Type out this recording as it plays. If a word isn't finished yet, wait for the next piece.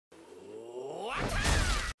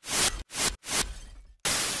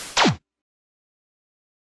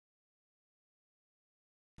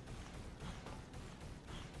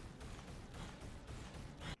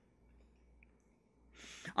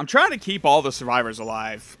I'm trying to keep all the survivors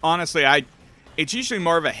alive. Honestly, it's usually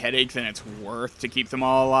more of a headache than it's worth to keep them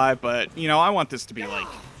all alive, but, you know, I want this to be, like,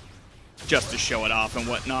 just to show it off and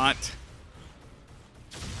whatnot.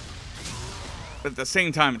 But at the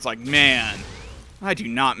same time, it's like, man, I do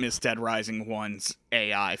not miss Dead Rising 1's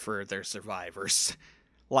AI for their survivors.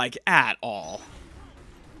 Like, at all.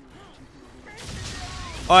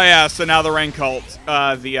 Oh yeah, so now the Rain Cult,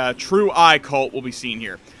 the True Eye Cult will be seen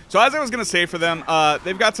here. So as I was going to say for them,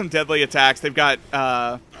 they've got some deadly attacks. They've got,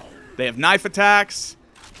 they have knife attacks.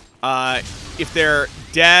 If they're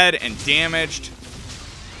dead and damaged,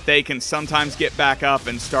 they can sometimes get back up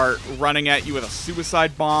and start running at you with a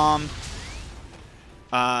suicide bomb.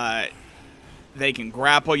 They can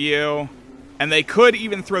grapple you. And they could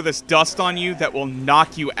even throw this dust on you that will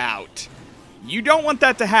knock you out. You don't want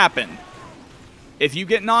that to happen. If you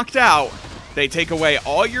get knocked out, they take away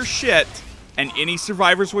all your shit, and any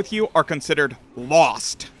survivors with you are considered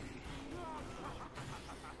lost.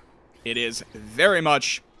 It is very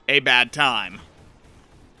much a bad time.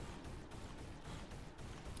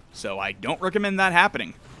 So I don't recommend that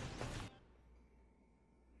happening.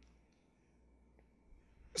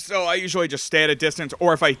 So I usually just stay at a distance,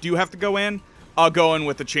 or if I do have to go in, I'll go in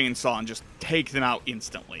with the chainsaw and just take them out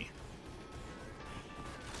instantly.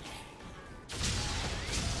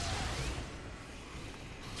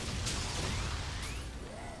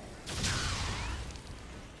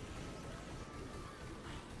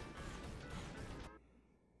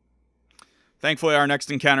 Thankfully, our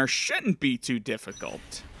next encounter shouldn't be too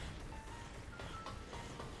difficult.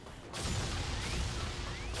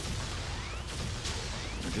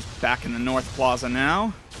 We're just back in the North Plaza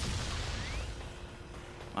now.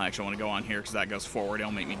 I actually want to go on here because that goes forward.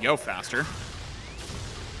 It'll make me go faster.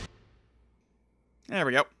 There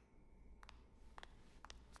we go.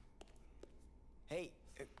 Hey.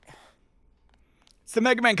 It's the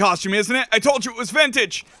Mega Man costume, isn't it? I told you it was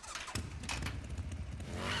vintage!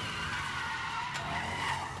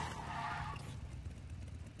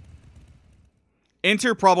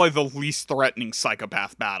 Enter probably the least threatening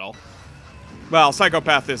Psychopath battle. Well,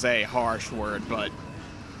 Psychopath is a harsh word, but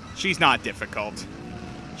she's not difficult.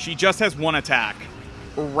 She just has one attack.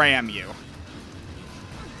 Ram you.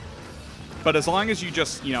 But as long as you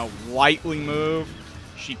just, you know, lightly move,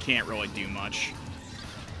 she can't really do much.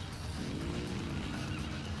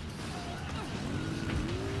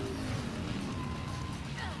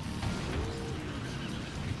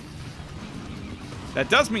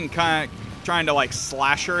 That does mean kind of trying to, like,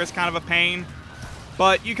 slash her is kind of a pain.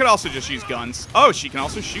 But you could also just use guns. Oh, she can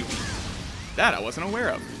also shoot me. That I wasn't aware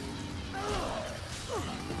of.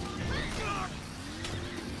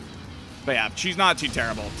 But yeah, she's not too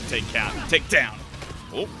terrible to take down.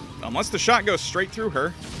 Oh, unless the shot goes straight through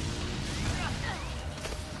her.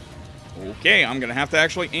 Okay, I'm going to have to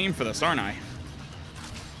actually aim for this, aren't I?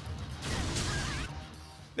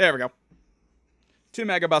 There we go. 2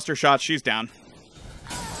 Mega Buster shots, she's down.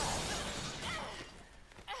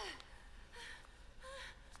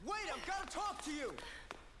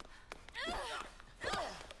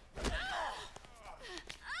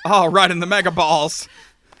 Oh, right in the Mega Balls.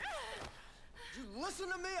 You listen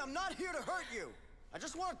to me? I'm not here to hurt you. I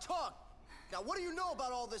just want to talk. Now, what do you know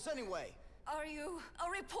about all this anyway? Are you a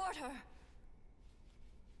reporter?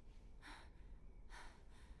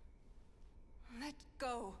 Let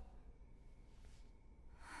go.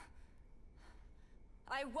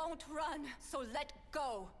 I won't run, so let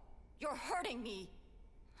go. You're hurting me.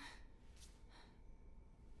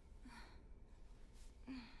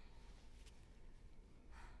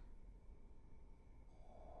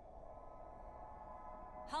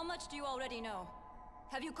 How much do you already know?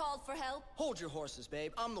 Have you called for help? Hold your horses,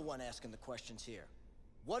 babe. I'm the one asking the questions here.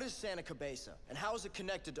 What is Santa Cabeza, and how is it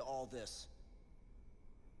connected to all this?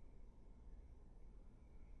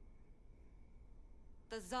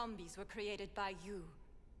 The zombies were created by you,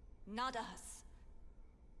 not us.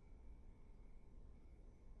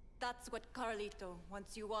 That's what Carlito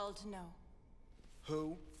wants you all to know.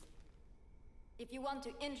 Who? If you want to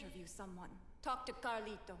interview someone, talk to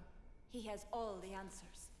Carlito. He has all the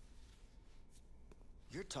answers.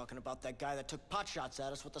 You're talking about that guy that took pot shots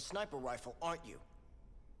at us with a sniper rifle, aren't you?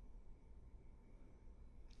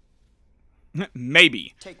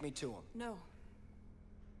 Maybe. Take me to him. No.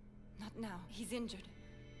 Not now. He's injured.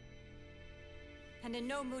 And in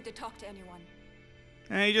no mood to talk to anyone.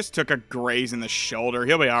 He just took a graze in the shoulder.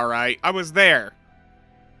 He'll be alright. I was there.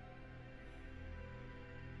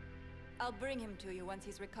 I'll bring him to you once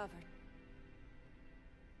he's recovered.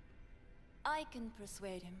 I can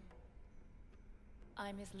persuade him.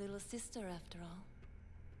 I'm his little sister, after all.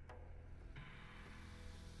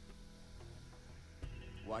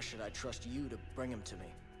 Why should I trust you to bring him to me?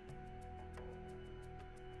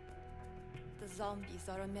 The zombies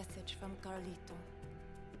are a message from Carlito.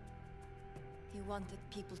 He wanted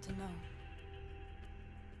people to know.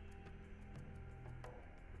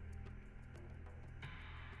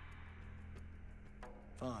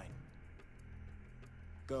 Fine.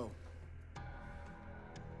 Go.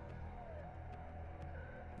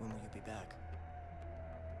 When will you be back?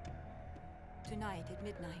 Tonight at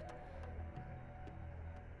midnight.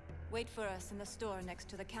 Wait for us in the store next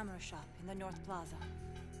to the camera shop in the North Plaza.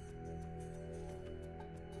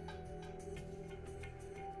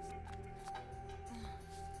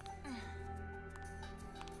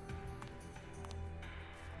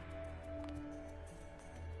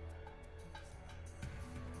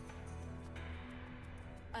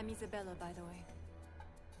 I'm Isabella, by the way.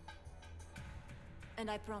 And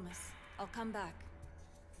I promise, I'll come back.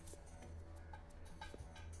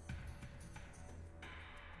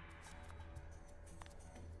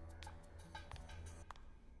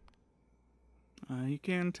 You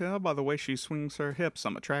can tell by the way she swings her hips.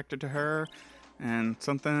 I'm attracted to her, and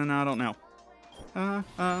something I don't know.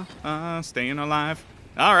 Staying alive.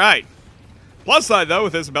 All right. Plus side, though,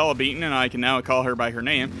 with Isabella beaten, and I can now call her by her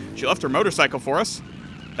name, she left her motorcycle for us.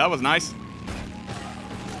 That was nice.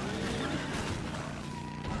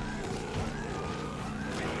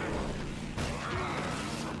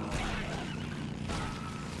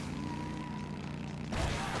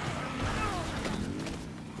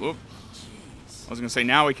 Whoop. I was going to say,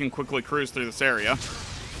 now we can quickly cruise through this area.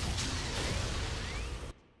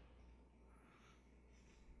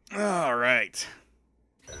 All right.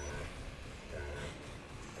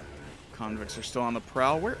 Convicts are still on the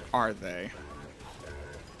prowl. Where are they?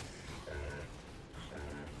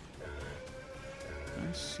 Can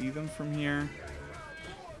I see them from here?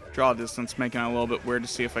 Draw distance, making it a little bit weird to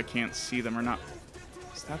see if I can't see them or not.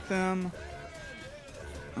 Is that them?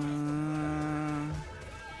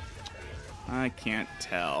 I can't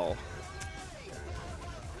tell.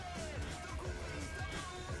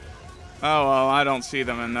 Oh, well, I don't see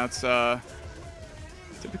them, and that's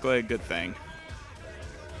typically a good thing.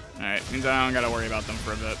 Alright, means I don't gotta worry about them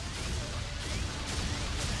for a bit.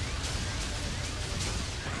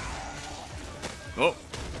 Oh.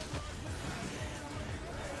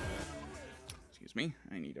 Excuse me,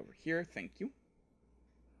 I need over here, thank you.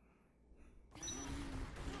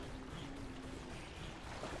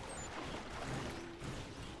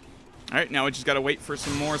 Alright, now we just gotta wait for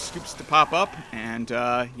some more scoops to pop up, and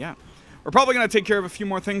yeah. We're probably gonna take care of a few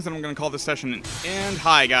more things, and I'm gonna call this session an end.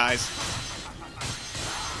 Hi, guys.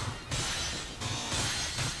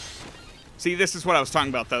 See, this is what I was talking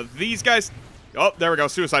about, though. These guys... Oh, there we go,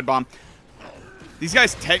 suicide bomb. These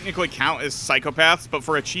guys technically count as psychopaths, but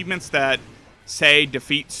for achievements that, say,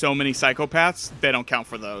 defeat so many psychopaths, they don't count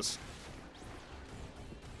for those.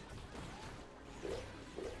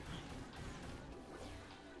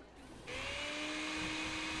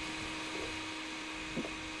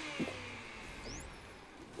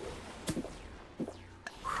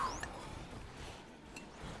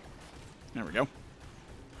 There we go.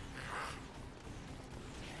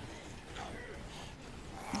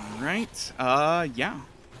 Alright, yeah.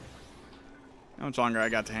 How much longer I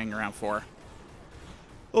got to hang around for? A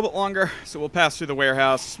little bit longer, so we'll pass through the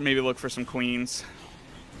warehouse, maybe look for some queens.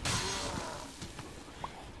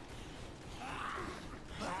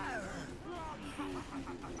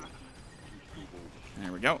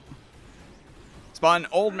 There we go. Spot an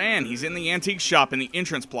old man. He's in the antique shop in the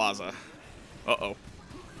entrance plaza. Uh-oh.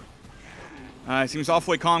 He seems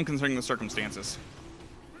awfully calm considering the circumstances.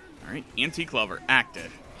 Alright, antique lover, acted.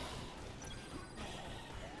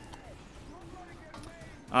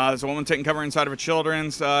 There's a woman taking cover inside of a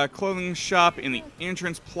children's clothing shop in the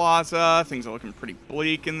entrance plaza. Things are looking pretty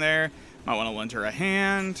bleak in there. Might want to lend her a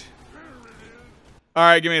hand.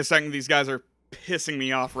 Alright, give me a second. These guys are pissing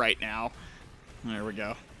me off right now. There we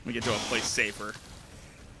go. We get to a place safer.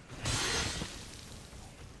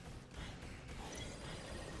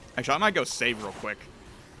 Actually, I might go save real quick.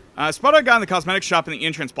 Spotted a guy in the cosmetics shop in the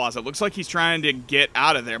entrance plaza. It looks like he's trying to get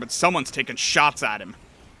out of there, but someone's taking shots at him.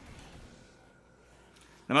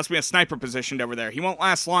 There must be a sniper positioned over there. He won't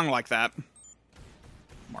last long like that.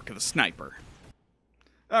 Mark of the sniper.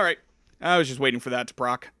 Alright. I was just waiting for that to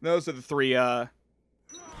proc. Those are the three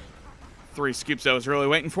scoops I was really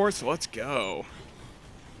waiting for, so let's go.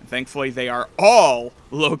 And thankfully, they are all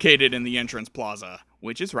located in the entrance plaza,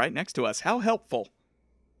 which is right next to us. How helpful.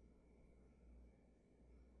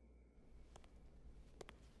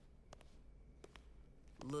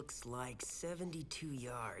 Looks like 72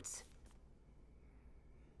 yards.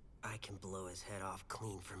 I can blow his head off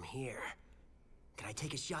clean from here. Can I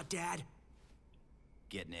take a shot, Dad?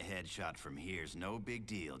 Getting a headshot from here's no big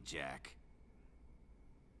deal, Jack.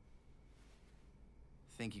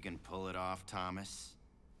 Think you can pull it off, Thomas?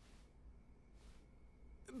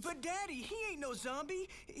 But Daddy, he ain't no zombie.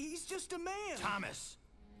 He's just a man. Thomas!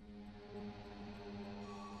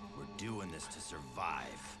 We're doing this to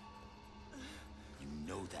survive. You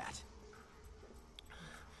know that.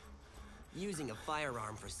 Using a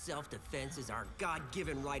firearm for self-defense is our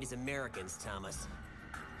God-given right as Americans, Thomas.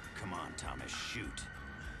 Come on, Thomas, shoot.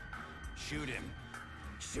 Shoot him.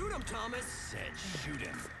 Shoot him, Thomas! Said shoot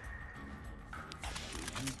him.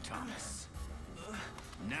 Shoot him, Thomas.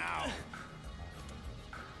 Now!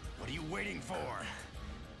 What are you waiting for?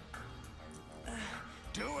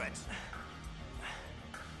 Do it!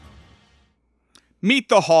 Meet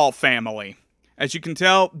the Hall family. As you can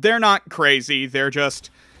tell, they're not crazy. They're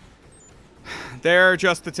just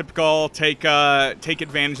the typical take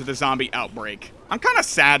advantage of the zombie outbreak. I'm kind of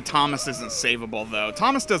sad Thomas isn't savable, though.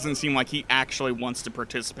 Thomas doesn't seem like he actually wants to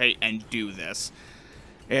participate and do this.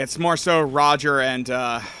 It's more so Roger and,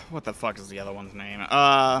 what the fuck is the other one's name?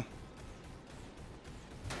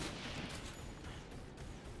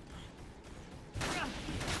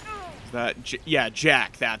 Yeah,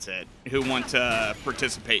 Jack, that's it, who want to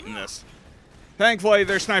participate in this. Thankfully,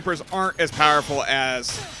 their snipers aren't as powerful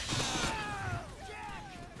as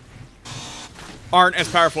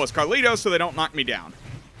Carlito, so they don't knock me down.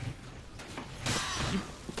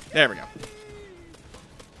 There we go.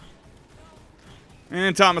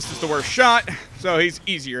 And Thomas is the worst shot, so he's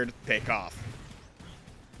easier to take off.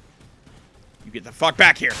 You get the fuck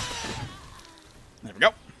back here. There we go.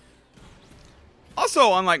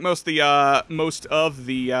 Also, unlike most of the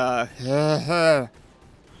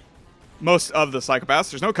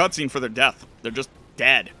psychopaths, there's no cutscene for their death. They're just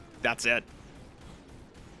dead. That's it.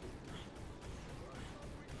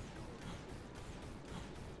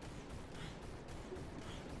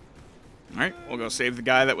 Alright, we'll go save the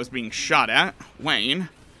guy that was being shot at. Wayne,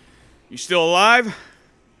 you still alive?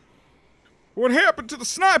 What happened to the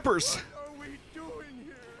snipers? What are we doing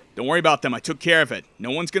here? Don't worry about them. I took care of it.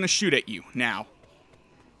 No one's gonna shoot at you now.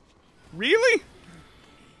 Really?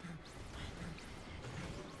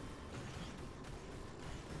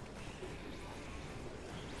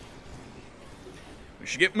 We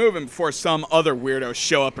should get moving before some other weirdos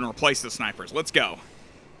show up and replace the snipers. Let's go.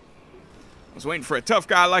 I was waiting for a tough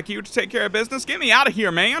guy like you to take care of business. Get me out of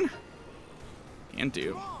here, man. Can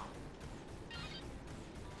do.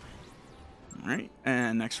 Alright,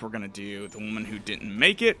 and next we're gonna do the woman who didn't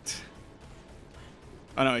make it.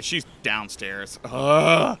 Oh no, she's downstairs.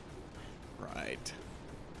 Ugh. Right.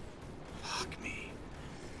 Fuck me.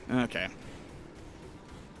 Okay.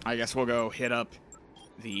 I guess we'll go hit up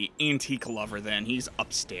the antique lover then. He's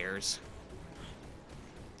upstairs.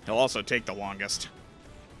 He'll also take the longest.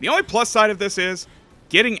 The only plus side of this is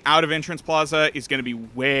getting out of Entrance Plaza is going to be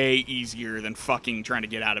way easier than fucking trying to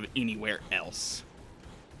get out of anywhere else.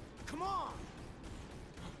 Come on!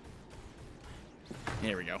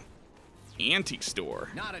 There we go. Antique store.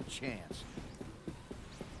 Not a chance.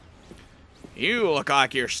 You look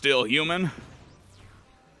like you're still human.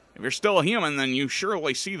 If you're still a human, then you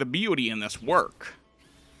surely see the beauty in this work.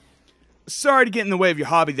 Sorry to get in the way of your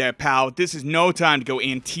hobby there, pal, but this is no time to go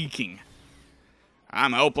antiquing.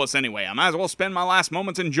 I'm hopeless anyway. I might as well spend my last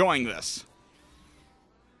moments enjoying this.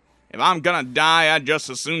 If I'm gonna die, I'd just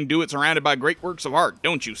as soon do it surrounded by great works of art,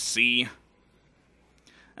 don't you see?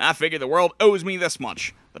 I figure the world owes me this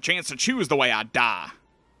much, the chance to choose the way I die.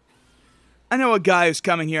 I know a guy who's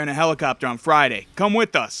coming here in a helicopter on Friday. Come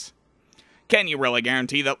with us. Can you really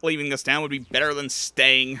guarantee that leaving this town would be better than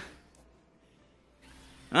staying?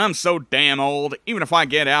 I'm so damn old. Even if I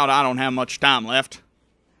get out, I don't have much time left.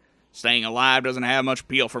 Staying alive doesn't have much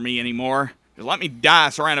appeal for me anymore. Just let me die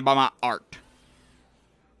surrounded by my art.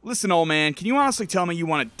 Listen, old man, can you honestly tell me you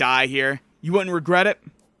want to die here? You wouldn't regret it?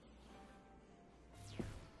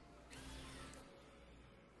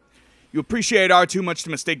 You appreciate art too much to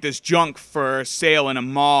mistake this junk for sale in a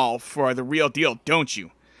mall for the real deal, don't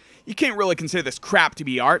you? You can't really consider this crap to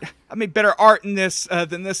be art. I've made better art in this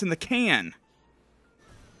than this in the can.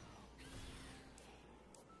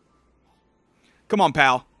 Come on,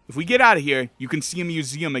 pal. If we get out of here, you can see a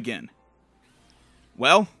museum again.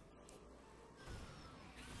 Well?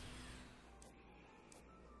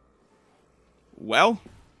 Well?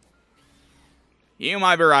 You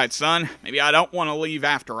might be right, son. Maybe I don't want to leave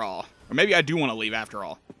after all. Or maybe I do want to leave after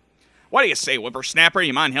all. What do you say, whippersnapper?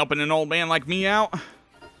 You mind helping an old man like me out?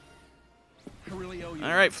 I really owe you.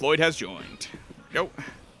 Alright, Floyd has joined. Go.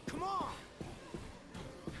 Come on!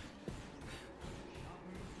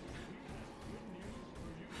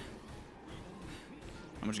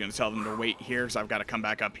 I'm just going to tell them to wait here because I've got to come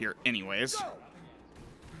back up here anyways. There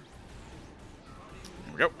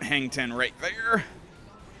we go. Hang 10 right there.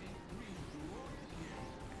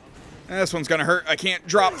 This one's going to hurt. I can't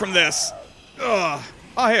drop from this. Ugh.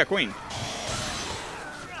 Oh, hey, a queen.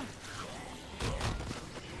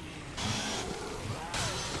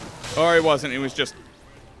 Or he wasn't. He was just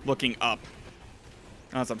looking up.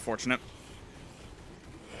 That's unfortunate.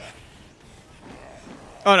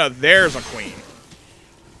 Oh, no. There's a queen.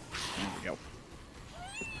 There we go.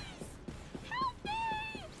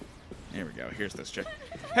 There we go. Here's this chick.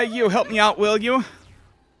 Hey, you. Help me out, will you?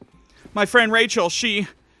 My friend Rachel, she...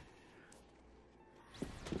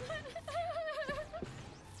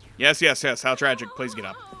 Yes, yes, yes. How tragic. Please get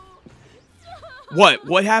up. What?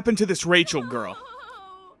 What happened to this Rachel girl?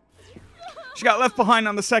 She got left behind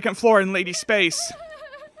on the second floor in Lady Space.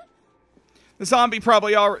 The zombies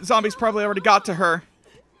probably already got to her.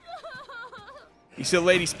 You said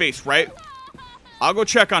Lady Space, right? I'll go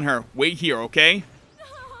check on her. Wait here, okay?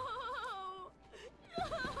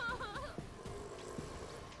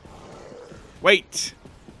 Wait.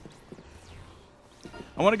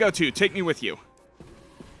 I want to go too. Take me with you.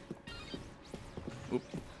 Oop.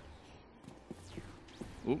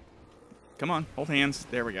 Oop. Come on. Hold hands.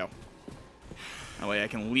 There we go. That way I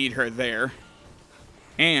can lead her there.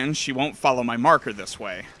 And she won't follow my marker this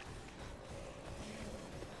way.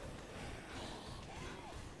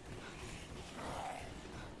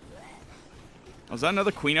 Oh, is that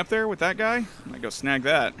another queen up there with that guy? I'm gonna go snag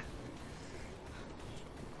that.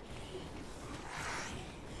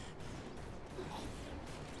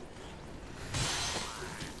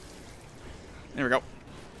 There we go.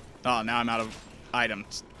 Oh, now I'm out of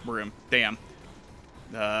items room. Damn.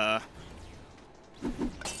 There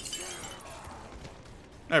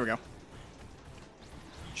we go.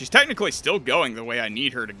 She's technically still going the way I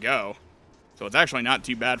need her to go. So it's actually not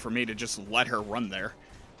too bad for me to just let her run there.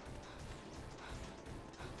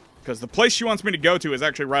 Because the place she wants me to go to is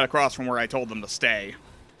actually right across from where I told them to stay.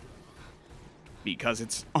 Because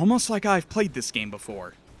it's almost like I've played this game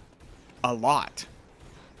before. A lot.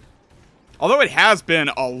 Although it has been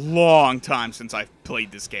a long time since I've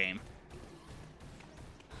played this game.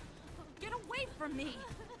 Get away from me!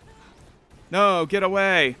 No, get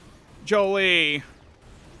away. Jolie.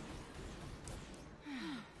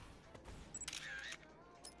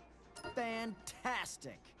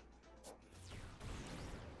 Fantastic.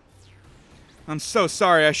 I'm so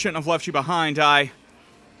sorry. I shouldn't have left you behind. Thank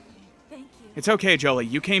you. It's okay, Jolie.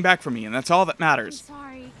 You came back for me, and that's all that matters. I'm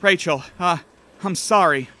sorry. Rachel, I'm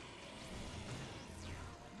sorry.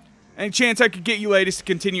 Any chance I could get you ladies to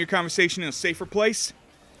continue your conversation in a safer place?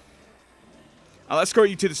 I'll escort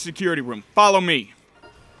you to the security room. Follow me.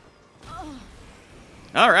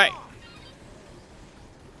 All right.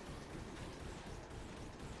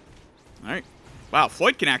 All right. Wow,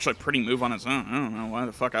 Floyd can actually pretty move on his own. I don't know why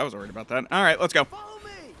the fuck I was worried about that. All right, let's go. Follow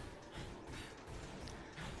me.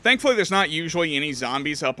 Thankfully, there's not usually any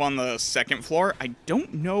zombies up on the second floor. I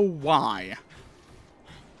don't know why.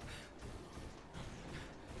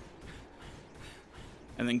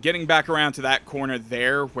 And then getting back around to that corner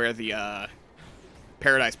there where the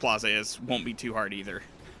Paradise Plaza is won't be too hard either.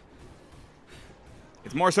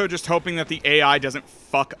 It's more so just hoping that the AI doesn't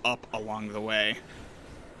fuck up along the way.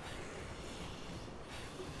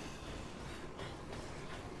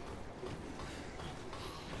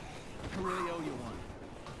 I really owe you one.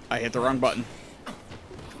 I hit the wrong button.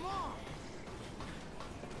 Come on.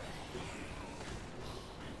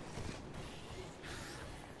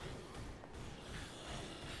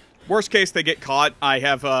 Worst case, they get caught. I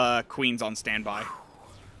have queens on standby.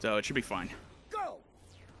 So it should be fine. Go.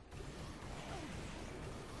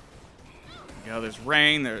 You know, there's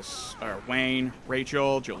Rain, there's Wayne,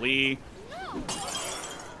 Rachel, Jolie.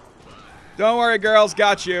 Don't worry, girls,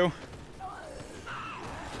 got you.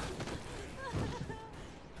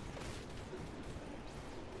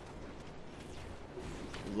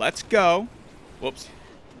 Let's go. Whoops.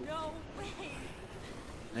 No way.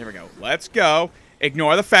 There we go. Let's go.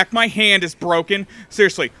 Ignore the fact my hand is broken.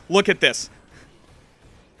 Seriously, look at this.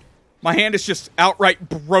 My hand is just outright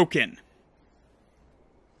broken.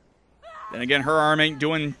 Then again, her arm ain't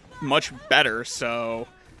doing much better, so...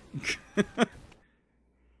 Follow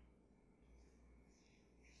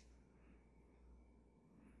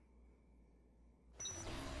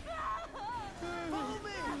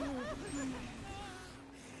me.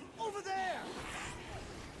 Over there.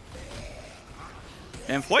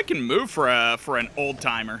 And Floyd can move for an old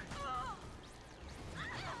timer.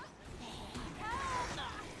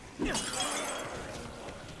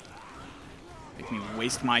 Make me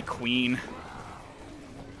waste my queen.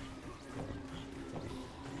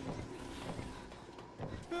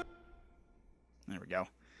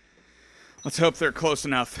 Let's hope they're close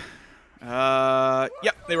enough.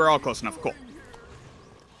 Yep, they were all close enough. Cool.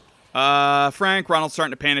 Frank, Ronald's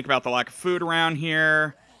starting to panic about the lack of food around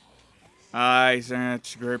here. He's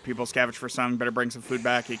group people scavenge for some. Better bring some food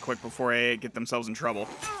back. Eat quick before they get themselves in trouble.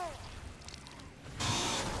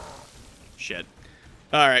 Shit.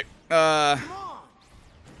 Alright. There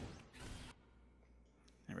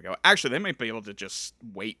we go. Actually, they might be able to just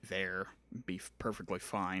wait there. Be perfectly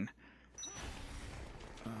fine.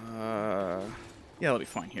 Yeah, they'll be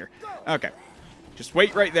fine here. Okay. Just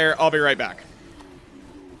wait right there. I'll be right back.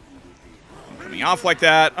 Coming off like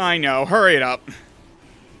that. I know. Hurry it up.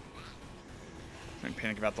 I'm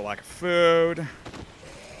panic about the lack of food.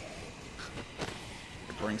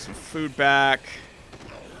 Bring some food back.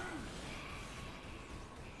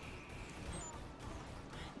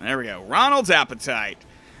 There we go. Ronald's appetite.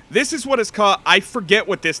 This is what is called... I forget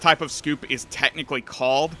what this type of scoop is technically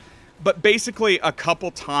called. But basically, a couple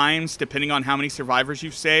times, depending on how many survivors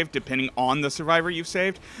you've saved, depending on the survivor you've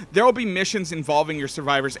saved, there will be missions involving your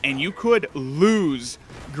survivors, and you could lose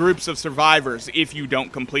groups of survivors if you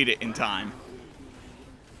don't complete it in time.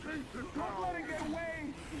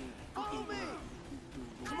 Follow me.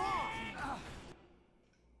 Come on.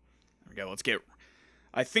 There we go. Let's get...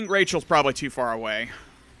 I think Rachel's probably too far away.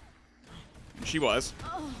 She was.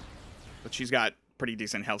 But she's got pretty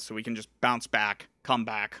decent health, so we can just bounce back, come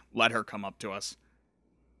back, let her come up to us.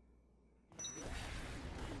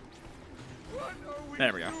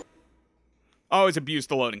 There we go. Always abuse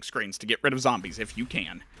the loading screens to get rid of zombies if you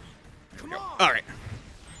can. There we go. All right.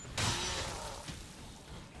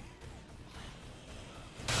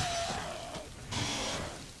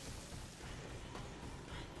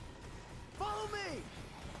 Follow me.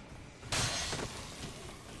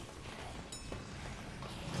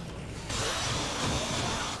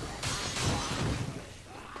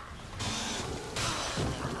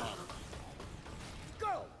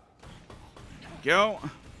 Go.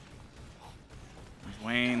 There's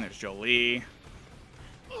Wayne. There's Jolie.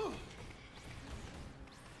 Don't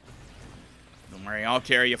worry, I'll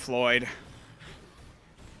carry you, Floyd.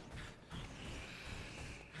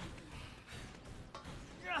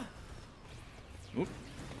 Oop.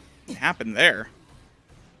 What happened there?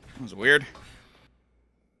 That was weird.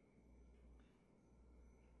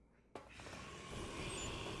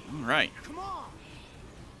 All right. Come on.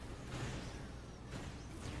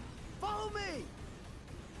 Follow me.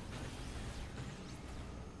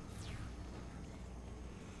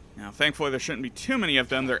 Now, thankfully, there shouldn't be too many of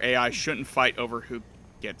them. Their AI shouldn't fight over who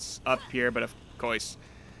gets up here, but of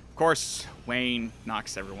course, Wayne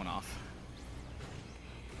knocks everyone off.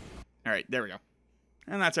 All right, there we go.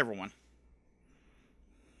 And that's everyone.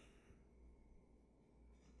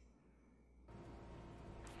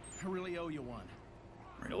 I really owe you one.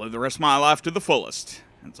 I'm going to live the rest of my life to the fullest.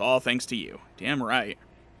 It's all thanks to you. Damn right.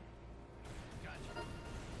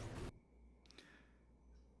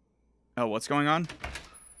 Oh, what's going on?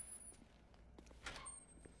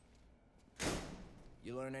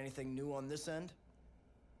 You learn anything new on this end?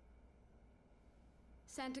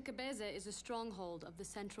 Santa Cabeza is a stronghold of the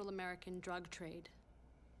Central American drug trade.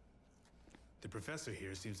 The professor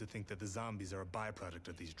here seems to think that the zombies are a byproduct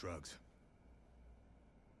of these drugs.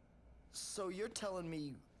 So you're telling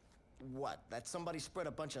me, what, that somebody spread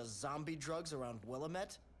a bunch of zombie drugs around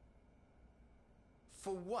Willamette?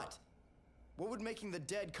 For what? What would making the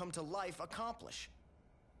dead come to life accomplish?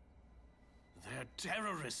 They're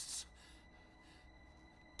terrorists.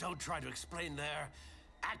 Don't try to explain their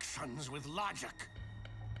actions with logic.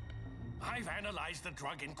 I've analyzed the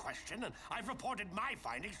drug in question, and I've reported my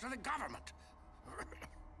findings to the government.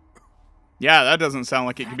 Yeah, that doesn't sound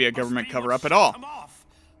like it could be a government cover-up at all.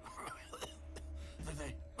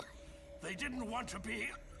 They didn't want to be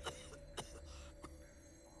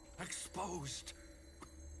exposed.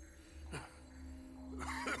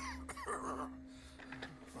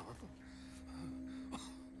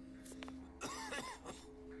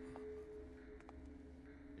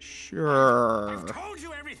 Sure. I've told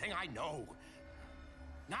you everything I know.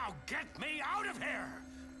 Now get me out of here.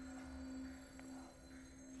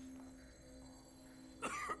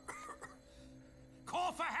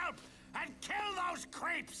 Call for help and kill those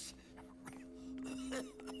creeps.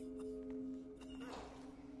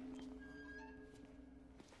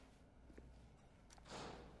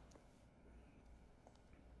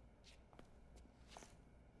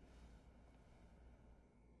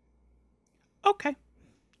 Okay.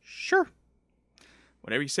 Sure.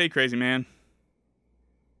 Whatever you say, crazy man.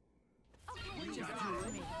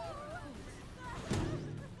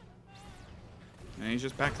 And he's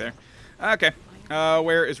just back there. Okay.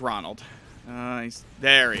 Where is Ronald?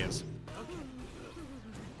 There he is.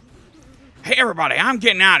 Hey, everybody, I'm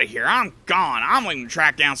getting out of here. I'm gone. I'm going to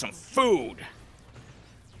track down some food.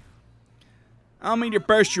 I don't mean to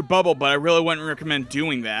burst your bubble, but I really wouldn't recommend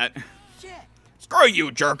doing that. Screw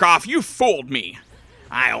you, jerk-off. You fooled me.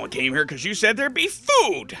 I only came here because you said there'd be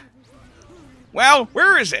food. Well,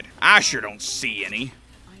 where is it? I sure don't see any.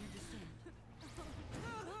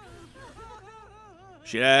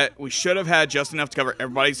 We should have had just enough to cover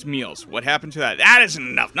everybody's meals. What happened to that? That isn't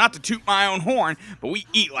enough. Not to toot my own horn, but we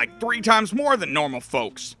eat like 3 times more than normal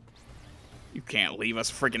folks. You can't leave us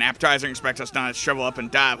a freaking appetizer and expect us not to shrivel up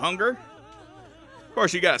and die of hunger. Of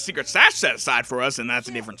course, you got a secret stash set aside for us, and that's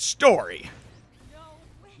a different story.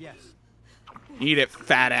 Yes. Eat it,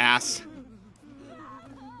 fat ass.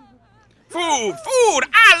 Food! Food!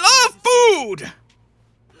 I love food!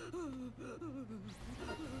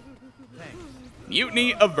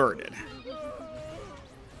 Mutiny averted.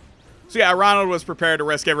 So yeah, Ronald was prepared to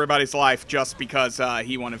risk everybody's life just because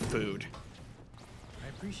he wanted food. I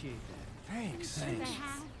appreciate that. Thanks. You're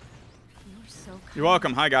so kind. You're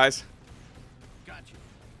welcome. Hi, guys. Got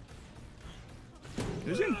you.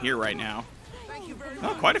 Who's in here right now?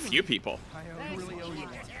 Oh, quite a few people. I really owe you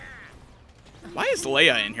that. Why is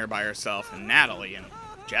Leia in here by herself and Natalie and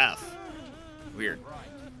Jeff? Weird.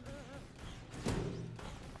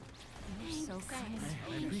 You're so kind.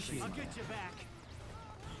 I appreciate that.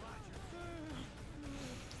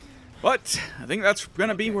 But I think that's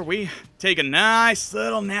gonna be where we take a nice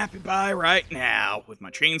little nappy bye right now with my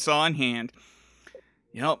chainsaw in hand.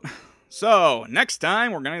 Yep. So next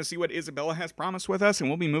time we're gonna see what Isabella has promised with us, and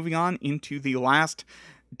we'll be moving on into the last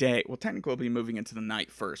day. Well, technically we'll be moving into the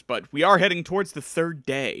night first, but we are heading towards the 3rd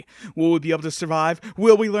day. Will we be able to survive?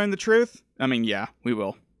 Will we learn the truth? I mean, yeah, we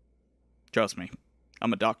will. Trust me.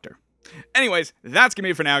 I'm a doctor. Anyways, that's gonna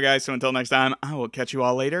be it for now, guys. So until next time, I will catch you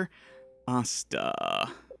all later. Hasta.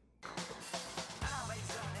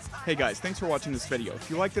 Hey guys, thanks for watching this video. If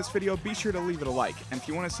you like this video, be sure to leave it a like. And if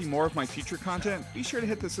you want to see more of my future content, be sure to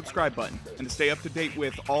hit the subscribe button. And to stay up to date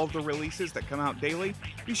with all of the releases that come out daily,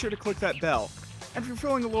 be sure to click that bell. And if you're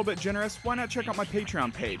feeling a little bit generous, why not check out my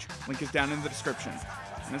Patreon page? Link is down in the description.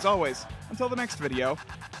 And as always, until the next video,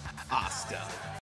 hasta.